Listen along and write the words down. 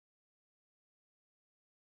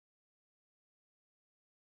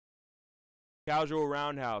Casual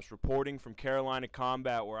Roundhouse, reporting from Carolina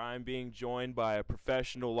Combat, where I'm being joined by a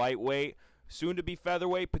professional lightweight, soon to be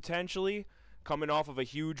featherweight potentially, coming off of a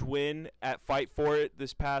huge win at Fight For It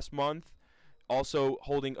this past month. Also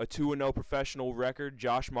holding a 2-0 professional record,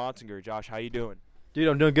 Josh Motsinger. Josh, how you doing? Dude,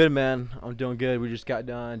 I'm doing good, man. I'm doing good. We just got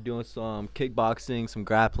done doing some kickboxing, some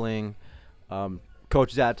grappling.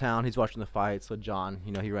 Coach is out of town. He's watching the fight. So John,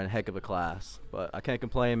 he ran a heck of a class. But I can't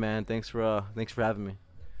complain, man. Thanks for having me.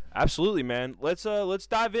 Absolutely, man. Let's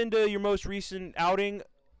dive into your most recent outing.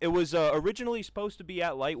 It was originally supposed to be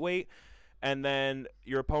at lightweight, and then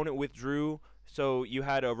your opponent withdrew. So you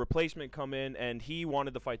had a replacement come in, and he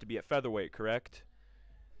wanted the fight to be at featherweight, correct?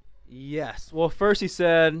 Yes. Well, first he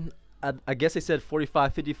said, I guess they said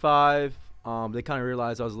 45, 55. They kind of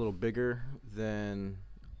realized I was a little bigger than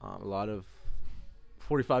a lot of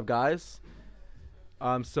 45 guys.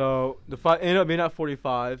 So the fight ended up being at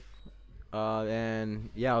 45. And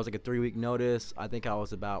yeah, it was like a 3-week notice. I think I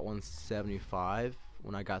was about 175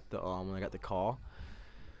 when I got the call.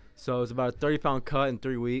 So it was about a 30-pound cut in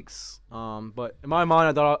 3 weeks. But in my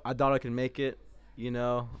mind, I thought I could make it. I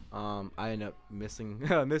ended up missing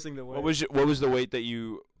the weight. What was the weight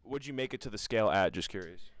what'd you make it to the scale at? Just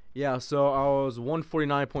curious. Yeah, so I was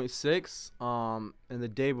 149.6. And the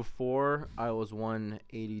day before I was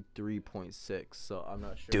 183.6. So I'm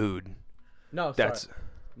not sure. Dude. No, sorry. That's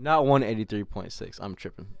Not 183.6. I'm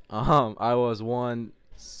tripping. I was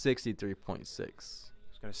 163.6.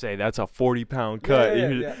 Gonna say that's a 40-pound cut.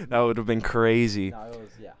 Yeah. That would have been crazy. No, it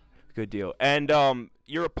was, yeah. Good deal. And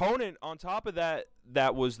your opponent, on top of that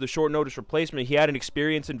was the short notice replacement. He had an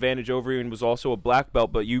experience advantage over you and was also a black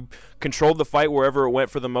belt, but you controlled the fight wherever it went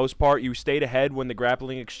for the most part. You stayed ahead when the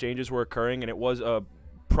grappling exchanges were occurring, and it was a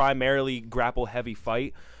primarily grapple-heavy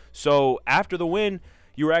fight. So after the win,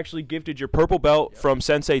 you were actually gifted your purple belt from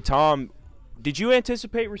Sensei Tom. Did you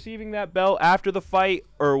anticipate receiving that belt after the fight,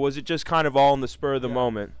 or was it just kind of all in the spur of the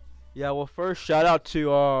moment? Yeah, well, first, shout out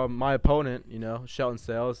to my opponent, Shelton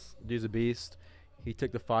Sales. Dude's a beast. He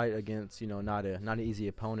took the fight against, not an easy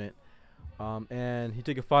opponent. And he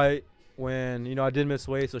took a fight when, I did miss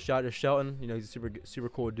weight, so shout out to Shelton. He's a super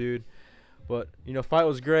cool dude. But, fight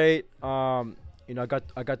was great. I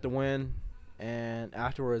got the win. And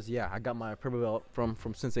afterwards, yeah, I got my purple belt from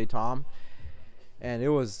Sensei Tom. And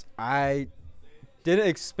I didn't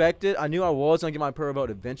expect it. I knew I was going to get my purple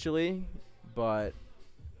belt eventually, but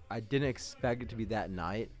I didn't expect it to be that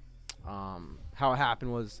night. How it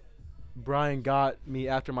happened was Brian got me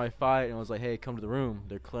after my fight and was like, hey, come to the room.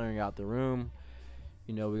 They're clearing out the room.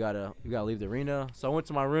 We gotta leave the arena. So I went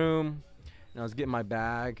to my room, and I was getting my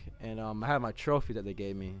bag, and I had my trophy that they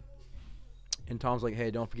gave me. And Tom's like,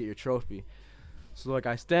 hey, don't forget your trophy. So,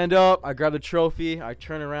 I stand up, I grab the trophy, I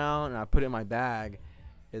turn around, and I put it in my bag.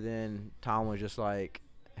 And then Tom was just like,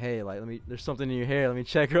 hey, there's something in your hair. Let me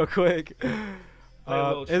check real quick.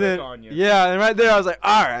 And then, on you. Yeah, and right there I was like,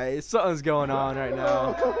 all right, something's going on right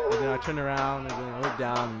now. And then I turned around, and then I looked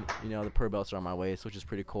down, and, the purple belts are on my waist, which is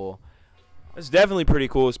pretty cool. That's definitely pretty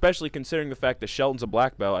cool, especially considering the fact that Shelton's a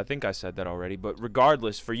black belt. I think I said that already. But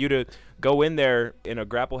regardless, for you to go in there in a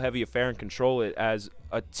grapple-heavy affair and control it as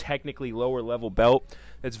a technically lower-level belt,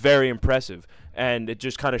 that's very impressive. And it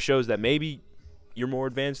just kind of shows that maybe you're more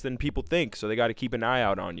advanced than people think, so they got to keep an eye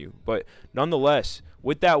out on you. But nonetheless,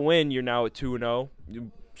 with that win, you're now at 2-0. You're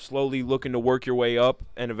slowly looking to work your way up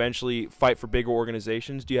and eventually fight for bigger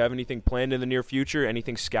organizations. Do you have anything planned in the near future?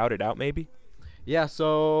 Anything scouted out maybe? Yeah,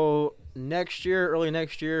 so early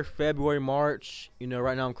next year, February, March,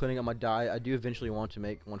 right now I'm cleaning up my diet. I do eventually want to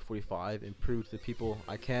make 145 and prove to the people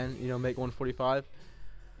I can, make 145.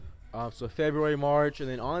 So February, March, and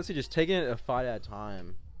then honestly just taking it a fight at a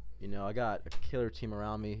time. I got a killer team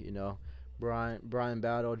around me, Brian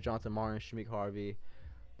Battle, Jonathan Martin, Shamik Harvey,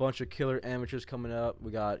 bunch of killer amateurs coming up.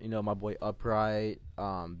 We got, my boy Upright,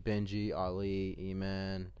 Benji, Ali,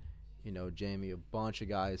 E-Man, Jamie, a bunch of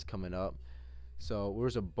guys coming up. So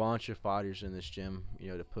there's a bunch of fighters in this gym,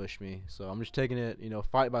 to push me. So I'm just taking it,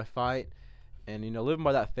 fight by fight, and living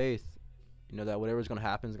by that faith, that whatever's gonna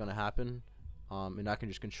happen is gonna happen, and I can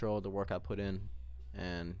just control the work I put in.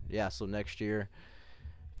 And yeah, so next year,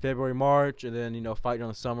 February, March, and then fighting in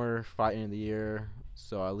the summer, fighting in the year.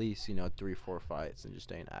 So at least 3-4 fights and just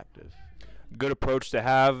staying active. Good approach to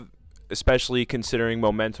have, especially considering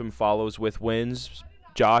momentum follows with wins.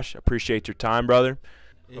 Josh, appreciate your time, brother.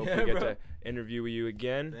 Hope we get to interview with you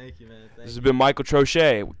again. Thank you, man. This has been Michael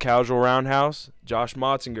Trochet with Casual Roundhouse, Josh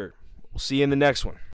Motsinger. We'll see you in the next one.